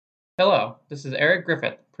Hello, this is Eric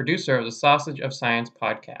Griffith, producer of the Sausage of Science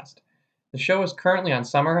podcast. The show is currently on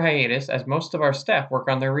summer hiatus as most of our staff work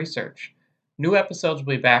on their research. New episodes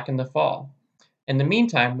will be back in the fall. In the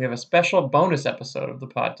meantime, we have a special bonus episode of the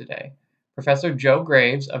pod today. Professor Joe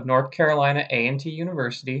Graves of North Carolina A&T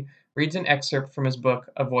University reads an excerpt from his book,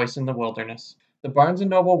 A Voice in the Wilderness. The Barnes &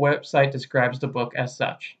 Noble website describes the book as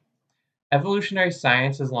such. Evolutionary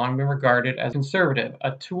science has long been regarded as conservative,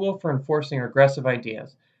 a tool for enforcing regressive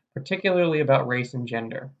ideas, particularly about race and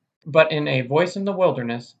gender. But in A Voice in the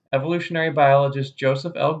Wilderness, evolutionary biologist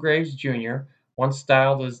Joseph L. Graves, Jr., once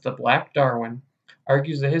styled as the Black Darwin,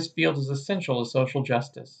 argues that his field is essential to social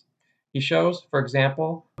justice. He shows, for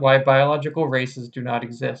example, why biological races do not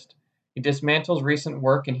exist. He dismantles recent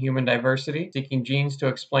work in human diversity, seeking genes to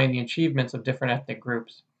explain the achievements of different ethnic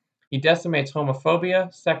groups. He decimates homophobia,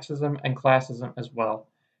 sexism, and classism as well.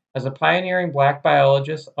 As a pioneering black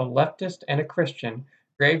biologist, a leftist, and a Christian,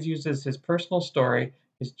 Graves uses his personal story,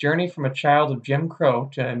 his journey from a child of Jim Crow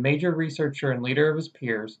to a major researcher and leader of his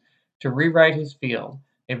peers, to rewrite his field.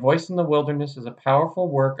 A Voice in the Wilderness is a powerful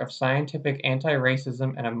work of scientific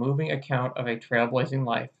anti-racism and a moving account of a trailblazing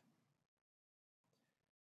life.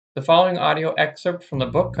 The following audio excerpt from the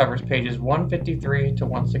book covers pages 153 to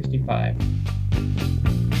 165.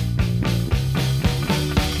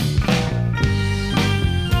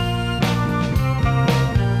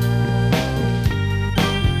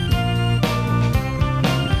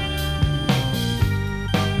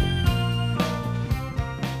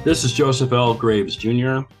 This is Joseph L. Graves,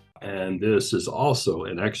 Jr., and this is also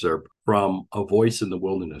an excerpt from A Voice in the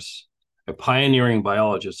Wilderness. A pioneering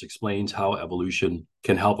biologist explains how evolution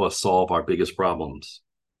can help us solve our biggest problems.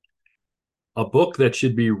 A book that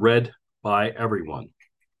should be read by everyone.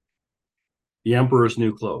 The Emperor's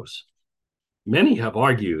New Clothes. Many have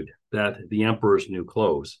argued that The Emperor's New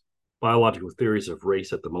Clothes, Biological Theories of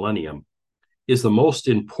Race at the Millennium, is the most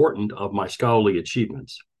important of my scholarly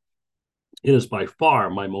achievements. It is by far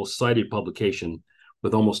my most cited publication,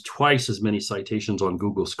 with almost twice as many citations on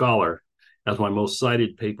Google Scholar as my most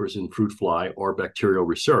cited papers in fruit fly or bacterial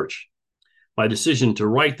research. My decision to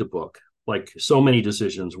write the book, like so many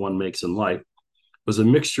decisions one makes in life, was a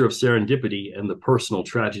mixture of serendipity and the personal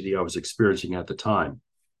tragedy I was experiencing at the time.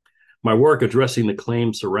 My work addressing the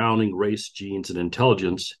claims surrounding race, genes, and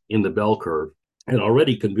intelligence in the bell curve had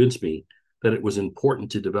already convinced me that it was important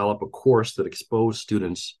to develop a course that exposed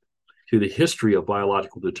students to the history of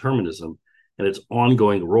biological determinism and its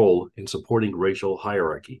ongoing role in supporting racial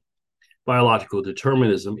hierarchy. Biological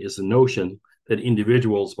determinism is the notion that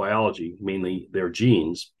individuals' biology, mainly their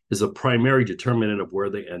genes, is a primary determinant of where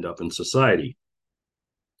they end up in society.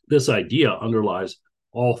 This idea underlies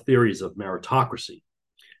all theories of meritocracy.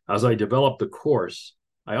 As I developed the course,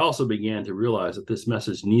 I also began to realize that this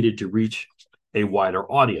message needed to reach a wider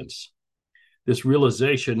audience. This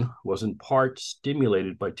realization was in part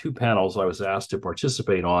stimulated by two panels I was asked to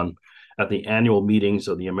participate on at the annual meetings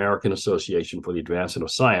of the American Association for the Advancement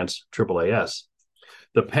of Science, AAAS.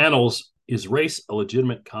 The panels Is Race a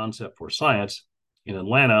Legitimate Concept for Science in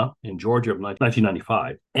Atlanta, in Georgia of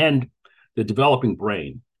 1995, and The Developing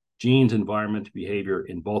Brain, Genes, Environment, Behavior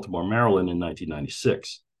in Baltimore, Maryland in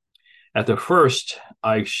 1996. At the first,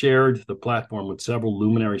 I shared the platform with several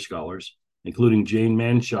luminary scholars, including Jane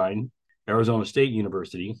Manshine, Arizona State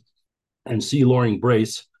University, and C. Loring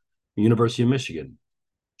Brace, University of Michigan.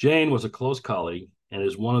 Jane was a close colleague and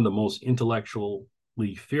is one of the most intellectually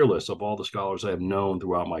fearless of all the scholars I have known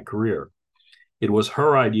throughout my career. It was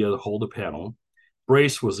her idea to hold a panel.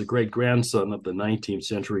 Brace was the great-grandson of the 19th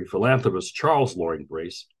century philanthropist Charles Loring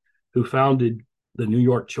Brace, who founded the New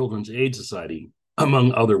York Children's Aid Society,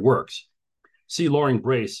 among other works. C. Loring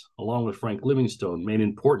Brace, along with Frank Livingstone, made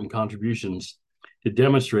important contributions to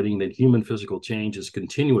demonstrating that human physical change is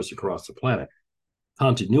continuous across the planet.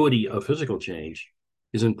 Continuity of physical change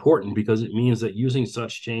is important because it means that using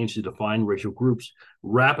such change to define racial groups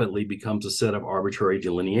rapidly becomes a set of arbitrary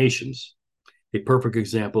delineations. A perfect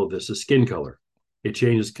example of this is skin color. It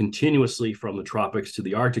changes continuously from the tropics to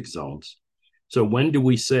the Arctic zones. So when do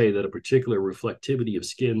we say that a particular reflectivity of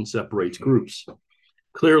skin separates groups?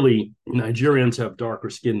 Clearly, Nigerians have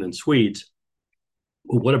darker skin than Swedes.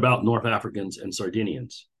 What about North Africans and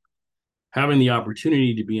Sardinians? Having the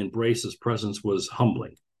opportunity to be in Brace's presence was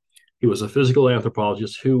humbling. He was a physical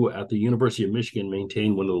anthropologist who, at the University of Michigan,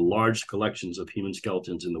 maintained one of the largest collections of human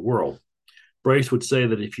skeletons in the world. Brace would say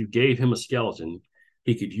that if you gave him a skeleton,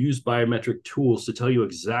 he could use biometric tools to tell you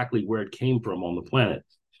exactly where it came from on the planet.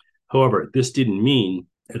 However, this didn't mean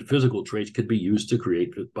that physical traits could be used to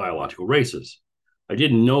create biological races. I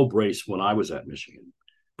didn't know Brace when I was at Michigan,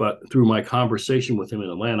 But through my conversation with him in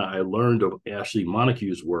Atlanta, I learned of Ashley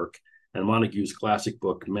Montague's work and Montague's classic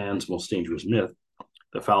book, Man's Most Dangerous Myth,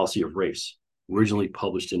 The Fallacy of Race, originally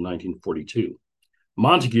published in 1942.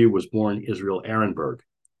 Montague was born Israel Ehrenberg.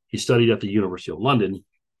 He studied at the University of London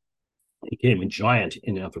and became a giant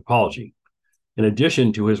in anthropology. In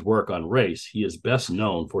addition to his work on race, he is best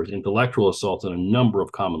known for his intellectual assault on a number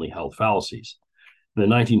of commonly held fallacies. In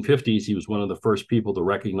the 1950s, he was one of the first people to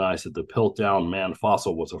recognize that the Piltdown man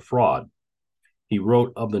fossil was a fraud. He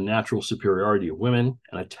wrote of the natural superiority of women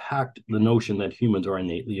and attacked the notion that humans are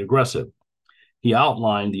innately aggressive. He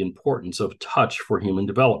outlined the importance of touch for human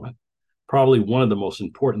development. Probably one of the most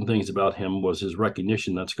important things about him was his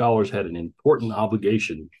recognition that scholars had an important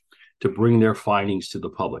obligation to bring their findings to the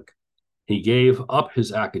public. He gave up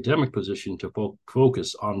his academic position to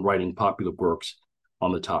focus on writing popular works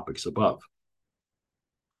on the topics above.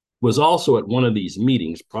 Was also at one of these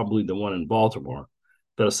meetings, probably the one in Baltimore,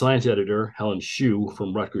 that a science editor, Helen Shue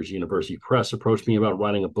from Rutgers University Press, approached me about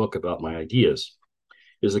writing a book about my ideas.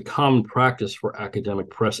 It is a common practice for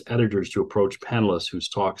academic press editors to approach panelists whose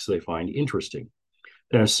talks they find interesting.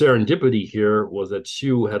 And serendipity here was that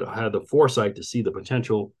Shue had the foresight to see the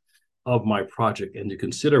potential of my project and to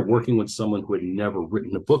consider working with someone who had never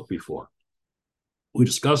written a book before. We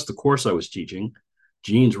discussed the course I was teaching,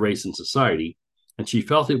 Genes, Race, and Society, and she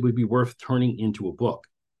felt it would be worth turning into a book.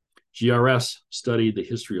 GRS studied the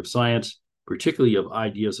history of science, particularly of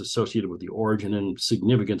ideas associated with the origin and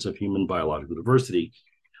significance of human biological diversity,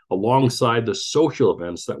 alongside the social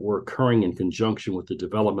events that were occurring in conjunction with the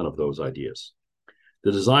development of those ideas.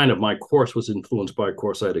 The design of my course was influenced by a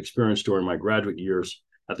course I had experienced during my graduate years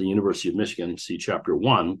at the University of Michigan, see Chapter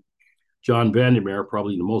 1. John Vandermeer,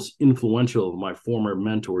 probably the most influential of my former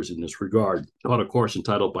mentors in this regard, taught a course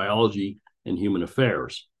entitled Biology and Human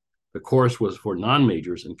Affairs. The course was for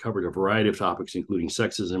non-majors and covered a variety of topics, including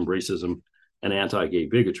sexism, racism, and anti-gay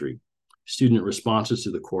bigotry. Student responses to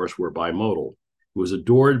the course were bimodal. It was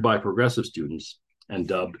adored by progressive students and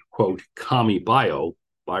dubbed, quote, commie bio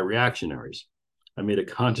by reactionaries. I made a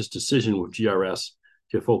conscious decision with GRS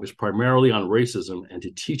to focus primarily on racism and to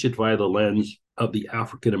teach it via the lens of the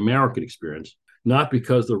African-American experience, not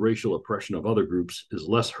because the racial oppression of other groups is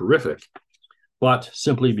less horrific, but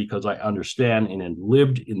simply because I understand and have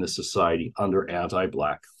lived in the society under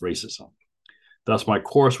anti-Black racism. Thus, my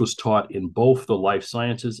course was taught in both the life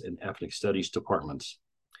sciences and ethnic studies departments.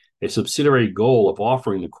 A subsidiary goal of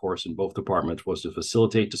offering the course in both departments was to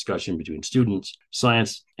facilitate discussion between students,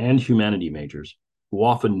 science, and humanity majors, who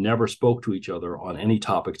often never spoke to each other on any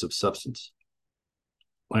topics of substance.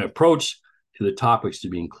 My approach to the topics to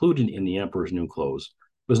be included in The Emperor's New Clothes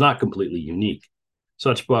was not completely unique.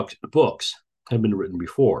 Such books have been written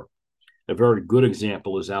before. A very good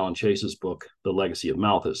example is Alan Chase's book, The Legacy of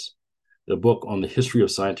Malthus. The book on the history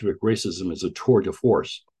of scientific racism is a tour de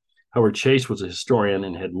force. However, Chase was a historian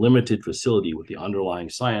and had limited facility with the underlying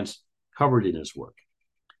science covered in his work.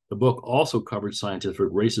 The book also covered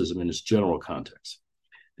scientific racism in its general context.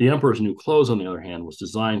 The Emperor's New Clothes, on the other hand, was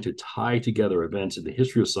designed to tie together events in the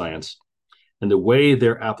history of science and the way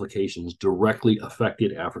their applications directly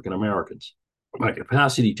affected African Americans. My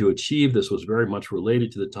capacity to achieve this was very much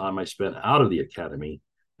related to the time I spent out of the academy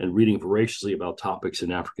and reading voraciously about topics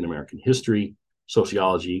in African American history,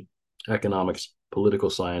 sociology, economics, political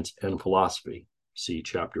science, and philosophy. See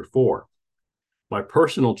Chapter 4. My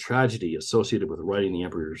personal tragedy associated with writing The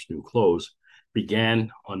Emperor's New Clothes began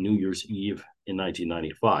on New Year's Eve in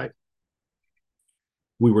 1995.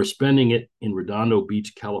 We were spending it in Redondo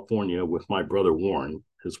Beach, California, with my brother Warren,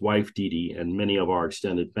 his wife Dee Dee, and many of our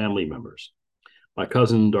extended family members. My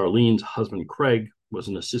cousin Darlene's husband Craig was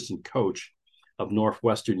an assistant coach of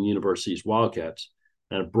Northwestern University's Wildcats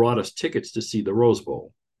and had brought us tickets to see the Rose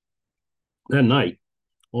Bowl. That night,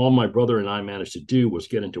 all my brother and I managed to do was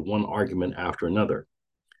get into one argument after another.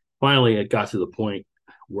 Finally, it got to the point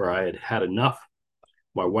where I had had enough.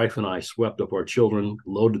 My wife and I swept up our children,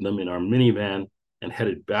 loaded them in our minivan, and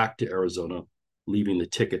headed back to Arizona, leaving the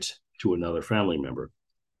tickets to another family member.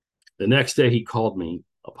 The next day, he called me,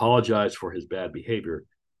 apologized for his bad behavior,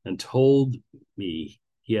 and told me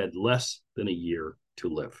he had less than a year to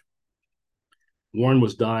live. Warren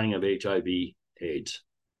was dying of HIV/AIDS.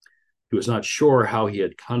 He was not sure how he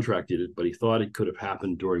had contracted it, but he thought it could have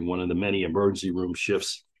happened during one of the many emergency room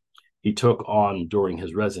shifts he took on during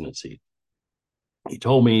his residency. He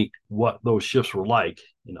told me what those shifts were like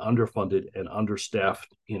in underfunded and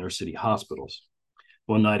understaffed inner city hospitals.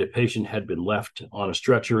 One night, a patient had been left on a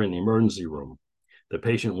stretcher in the emergency room. The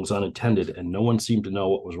patient was unattended, and no one seemed to know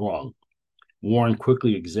what was wrong. Warren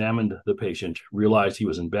quickly examined the patient, realized he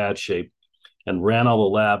was in bad shape, and ran all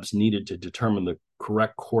the labs needed to determine the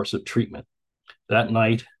correct course of treatment. That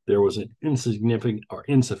night, there was an insignificant or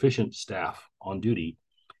insufficient staff on duty,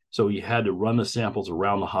 so he had to run the samples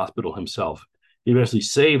around the hospital himself. He eventually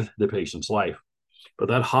saved the patient's life, but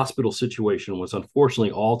that hospital situation was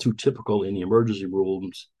unfortunately all too typical in the emergency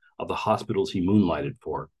rooms of the hospitals he moonlighted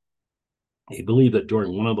for. He believed that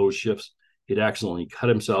during one of those shifts, he'd accidentally cut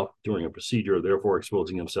himself during a procedure, therefore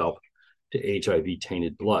exposing himself to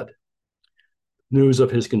HIV-tainted blood. News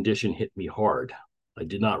of his condition hit me hard. I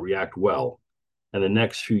did not react well, and the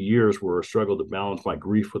next few years were a struggle to balance my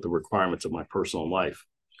grief with the requirements of my personal life.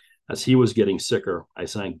 As he was getting sicker, I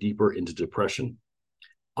sank deeper into depression.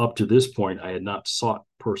 Up to this point, I had not sought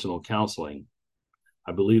personal counseling.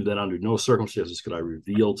 I believed that under no circumstances could I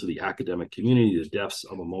reveal to the academic community the depths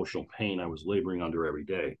of emotional pain I was laboring under every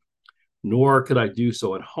day. Nor could I do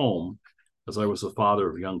so at home, as I was the father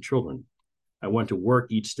of young children. I went to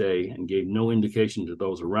work each day and gave no indication to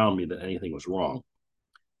those around me that anything was wrong.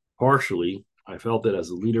 Partially, I felt that as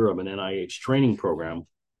the leader of an NIH training program,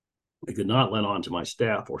 I could not let on to my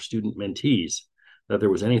staff or student mentees that there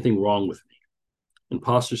was anything wrong with me.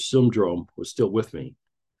 Imposter syndrome was still with me,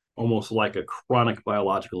 almost like a chronic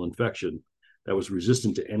biological infection that was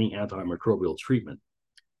resistant to any antimicrobial treatment.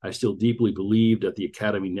 I still deeply believed that the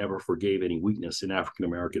Academy never forgave any weakness in African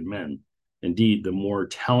American men. Indeed, the more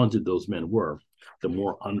talented those men were, the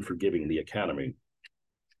more unforgiving the Academy.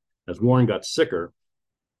 As Warren got sicker,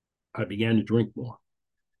 I began to drink more.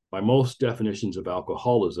 By most definitions of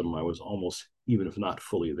alcoholism, I was almost, even if not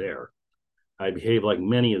fully there. I behaved like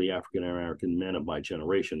many of the African American men of my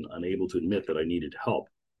generation, unable to admit that I needed help.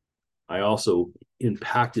 I also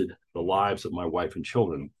impacted the lives of my wife and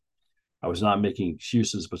children. I was not making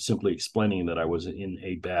excuses, but simply explaining that I was in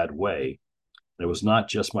a bad way. It was not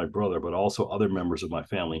just my brother, but also other members of my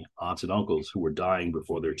family, aunts and uncles, who were dying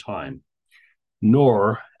before their time.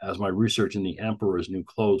 Nor, as my research in the Emperor's New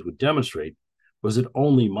Clothes would demonstrate, was it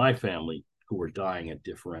only my family who were dying at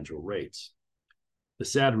differential rates. The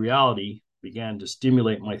sad reality began to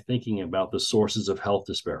stimulate my thinking about the sources of health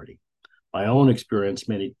disparity. My own experience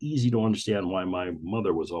made it easy to understand why my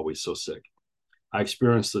mother was always so sick. I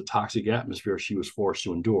experienced the toxic atmosphere she was forced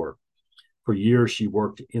to endure. For years, she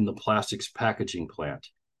worked in the plastics packaging plant.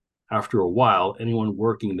 After a while, anyone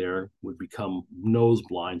working there would become nose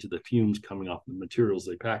blind to the fumes coming off the materials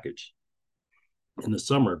they packaged. In the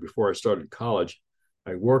summer, before I started college,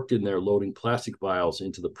 I worked in there loading plastic vials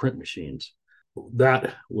into the print machines.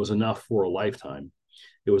 That was enough for a lifetime.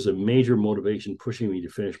 It was a major motivation pushing me to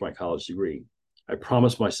finish my college degree. I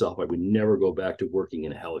promised myself I would never go back to working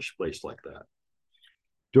in a hellish place like that.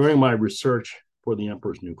 During my research for the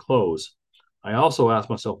Emperor's New Clothes, I also asked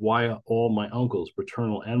myself why all my uncles,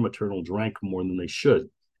 paternal and maternal, drank more than they should.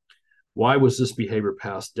 Why was this behavior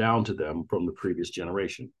passed down to them from the previous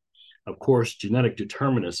generation? Of course, genetic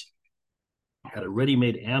determinists had a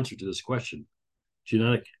ready-made answer to this question: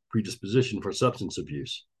 genetic predisposition for substance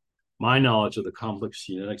abuse. My knowledge of the complex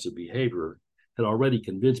genetics of behavior had already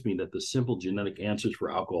convinced me that the simple genetic answers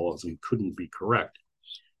for alcoholism couldn't be correct.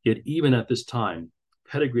 Yet even at this time,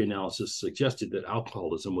 pedigree analysis suggested that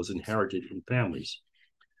alcoholism was inherited in families.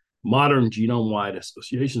 Modern genome-wide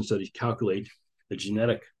association studies calculate the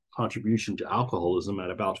genetic contribution to alcoholism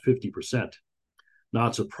at about 50%.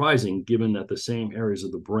 Not surprising, given that the same areas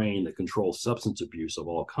of the brain that control substance abuse of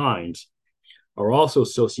all kinds are also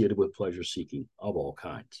associated with pleasure seeking of all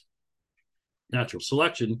kinds. Natural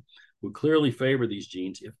selection would clearly favor these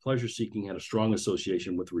genes if pleasure seeking had a strong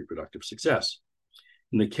association with reproductive success.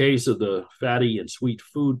 In the case of the fatty and sweet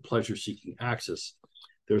food pleasure seeking axis,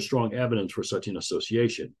 there's strong evidence for such an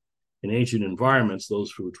association. In ancient environments,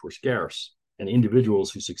 those foods were scarce, and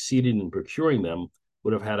individuals who succeeded in procuring them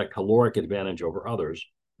would have had a caloric advantage over others,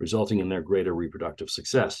 resulting in their greater reproductive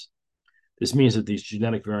success. This means that these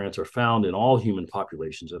genetic variants are found in all human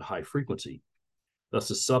populations at high frequency. Thus,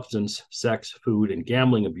 the substance, sex, food, and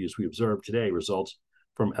gambling abuse we observe today results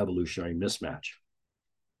from evolutionary mismatch.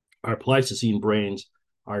 Our Pleistocene brains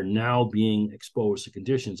are now being exposed to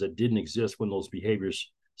conditions that didn't exist when those behaviors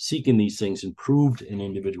seeking these things improved an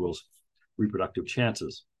individual's reproductive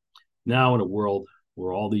chances. Now, in a world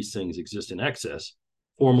where all these things exist in excess,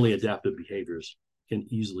 formerly adaptive behaviors can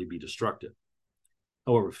easily be destructive.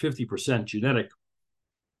 However, 50% genetic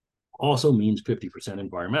also means 50%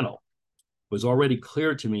 environmental. It was already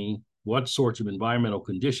clear to me what sorts of environmental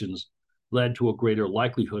conditions led to a greater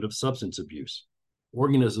likelihood of substance abuse.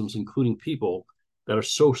 Organisms, including people that are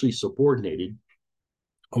socially subordinated,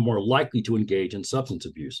 are more likely to engage in substance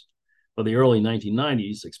abuse. By the early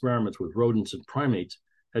 1990s, experiments with rodents and primates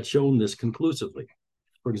had shown this conclusively.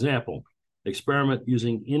 For example, experiment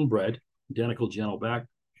using inbred identical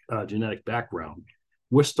genetic background,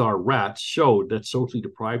 Wistar rats showed that socially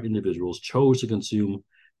deprived individuals chose to consume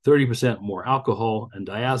 30% more alcohol and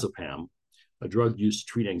diazepam, a drug used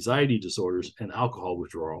to treat anxiety disorders and alcohol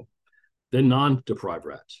withdrawal, than non-deprived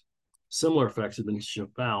rats. Similar effects have been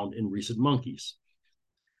found in recent monkeys.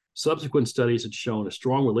 Subsequent studies had shown a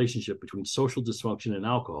strong relationship between social dysfunction and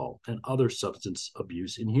alcohol and other substance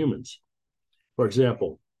abuse in humans. For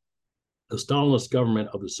example, the Stalinist government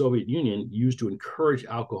of the Soviet Union used to encourage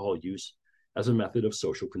alcohol use as a method of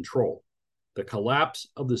social control. The collapse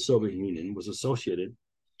of the Soviet Union was associated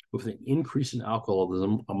with an increase in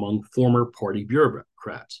alcoholism among former party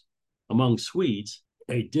bureaucrats. Among Swedes,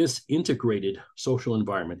 a disintegrated social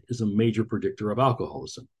environment is a major predictor of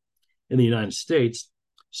alcoholism. In the United States,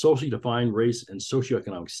 socially defined race and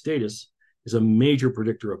socioeconomic status is a major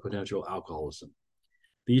predictor of potential alcoholism.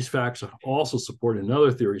 These facts also support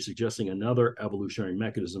another theory suggesting another evolutionary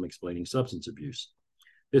mechanism explaining substance abuse.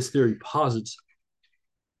 This theory posits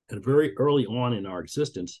that very early on in our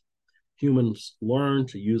existence, humans learned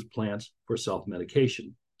to use plants for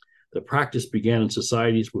self-medication. The practice began in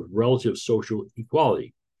societies with relative social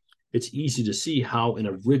equality. It's easy to see how, in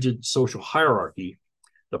a rigid social hierarchy,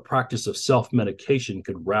 the practice of self-medication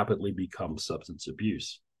could rapidly become substance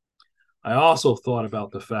abuse. I also thought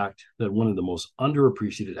about the fact that one of the most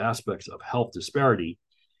underappreciated aspects of health disparity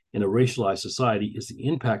in a racialized society is the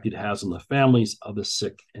impact it has on the families of the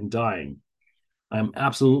sick and dying. I am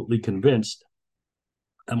absolutely convinced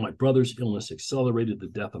that my brother's illness accelerated the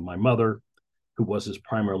death of my mother, who was his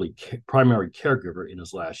primary caregiver in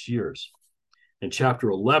his last years. In chapter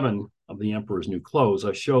 11 of The Emperor's New Clothes,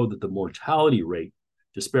 I showed that the mortality rate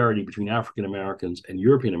disparity between African Americans and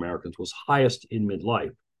European Americans was highest in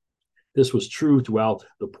midlife. This was true throughout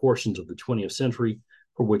the portions of the 20th century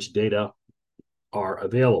for which data are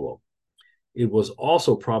available. It was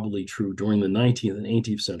also probably true during the 19th and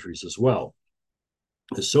 18th centuries as well.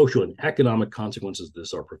 The social and economic consequences of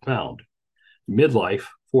this are profound. Midlife,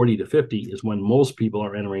 40 to 50, is when most people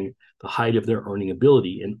are entering the height of their earning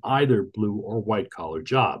ability in either blue or white collar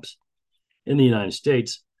jobs. In the United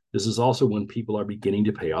States, this is also when people are beginning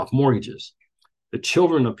to pay off mortgages. The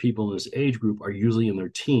children of people in this age group are usually in their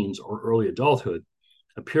teens or early adulthood,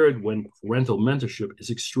 a period when parental mentorship is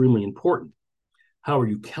extremely important. However,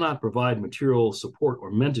 you cannot provide material support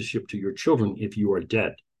or mentorship to your children if you are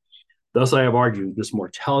dead. Thus, I have argued this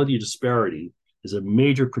mortality disparity is a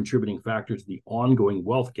major contributing factor to the ongoing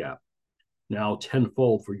wealth gap, now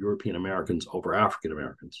tenfold for European Americans over African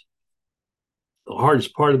Americans. The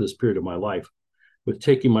hardest part of this period of my life was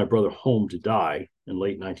taking my brother home to die in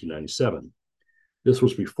late 1997. This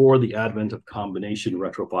was before the advent of combination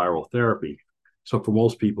retroviral therapy. So for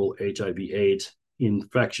most people, HIV/AIDS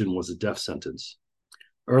infection was a death sentence.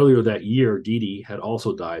 Earlier that year, Dee Dee had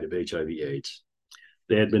also died of HIV/AIDS.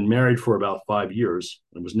 They had been married for about 5 years,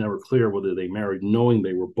 and it was never clear whether they married knowing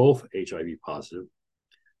they were both HIV positive.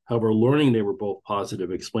 However, learning they were both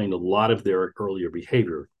positive explained a lot of their earlier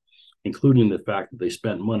behavior, including the fact that they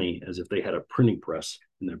spent money as if they had a printing press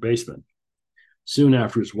in their basement. Soon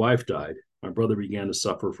after his wife died, my brother began to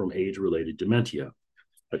suffer from age-related dementia,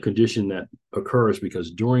 a condition that occurs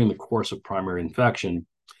because during the course of primary infection,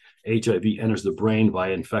 HIV enters the brain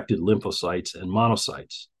via infected lymphocytes and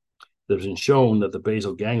monocytes. It has been shown that the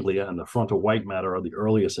basal ganglia and the frontal white matter are the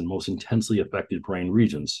earliest and most intensely affected brain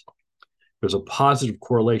regions. There's a positive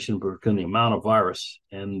correlation between the amount of virus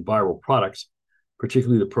and viral products,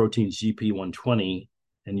 particularly the proteins GP120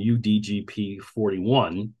 and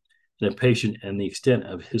UDGP41, in a patient and the extent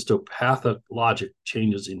of histopathologic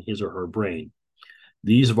changes in his or her brain.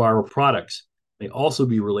 These viral products may also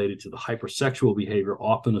be related to the hypersexual behavior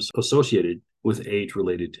often associated with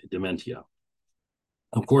age-related dementia.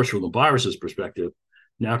 Of course, from the virus's perspective,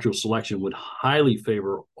 natural selection would highly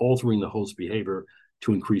favor altering the host behavior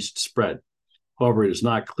to increase spread. However, it is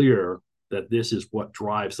not clear that this is what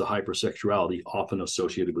drives the hypersexuality often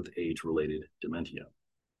associated with age-related dementia.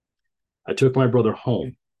 I took my brother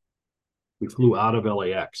home. We flew out of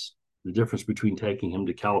LAX. The difference between taking him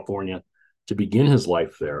to California to begin his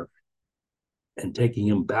life there and taking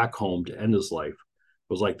him back home to end his life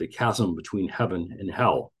was like the chasm between heaven and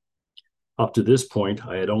hell. Up to this point,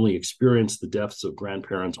 I had only experienced the deaths of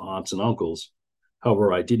grandparents, aunts, and uncles.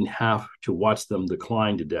 However, I didn't have to watch them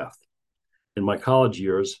decline to death. In my college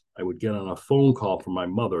years, I would get on a phone call from my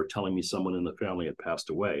mother telling me someone in the family had passed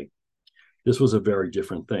away. This was a very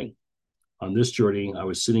different thing. On this journey, I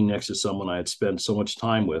was sitting next to someone I had spent so much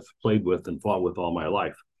time with, played with, and fought with all my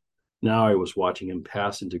life. Now I was watching him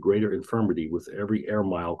pass into greater infirmity with every air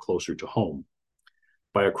mile closer to home.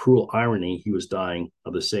 By a cruel irony, he was dying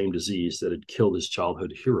of the same disease that had killed his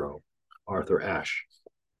childhood hero. Arthur Ashe.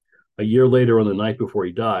 A year later, on the night before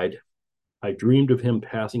he died, I dreamed of him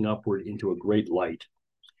passing upward into a great light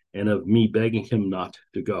and of me begging him not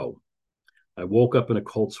to go. I woke up in a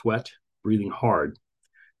cold sweat, breathing hard.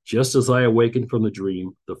 Just as I awakened from the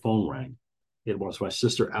dream, the phone rang. It was my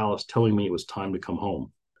sister Alice telling me it was time to come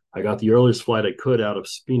home. I got the earliest flight I could out of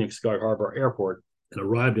Phoenix Sky Harbor Airport and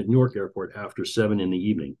arrived at Newark Airport after 7 in the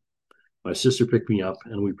evening. My sister picked me up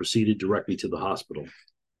and we proceeded directly to the hospital.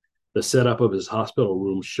 The setup of his hospital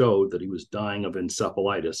room showed that he was dying of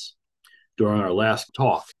encephalitis. During our last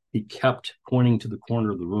talk, he kept pointing to the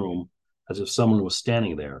corner of the room as if someone was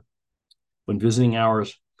standing there. When visiting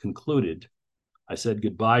hours concluded, I said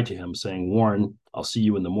goodbye to him, saying, "Warren, I'll see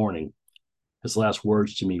you in the morning." His last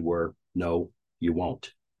words to me were, "No, you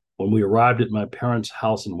won't." When we arrived at my parents'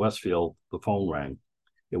 house in Westfield, the phone rang.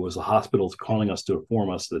 It was the hospital calling us to inform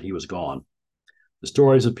us that he was gone. The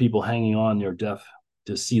stories of people hanging on near death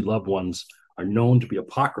to see loved ones are known to be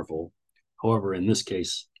apocryphal. However, in this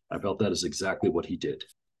case, I felt that is exactly what he did.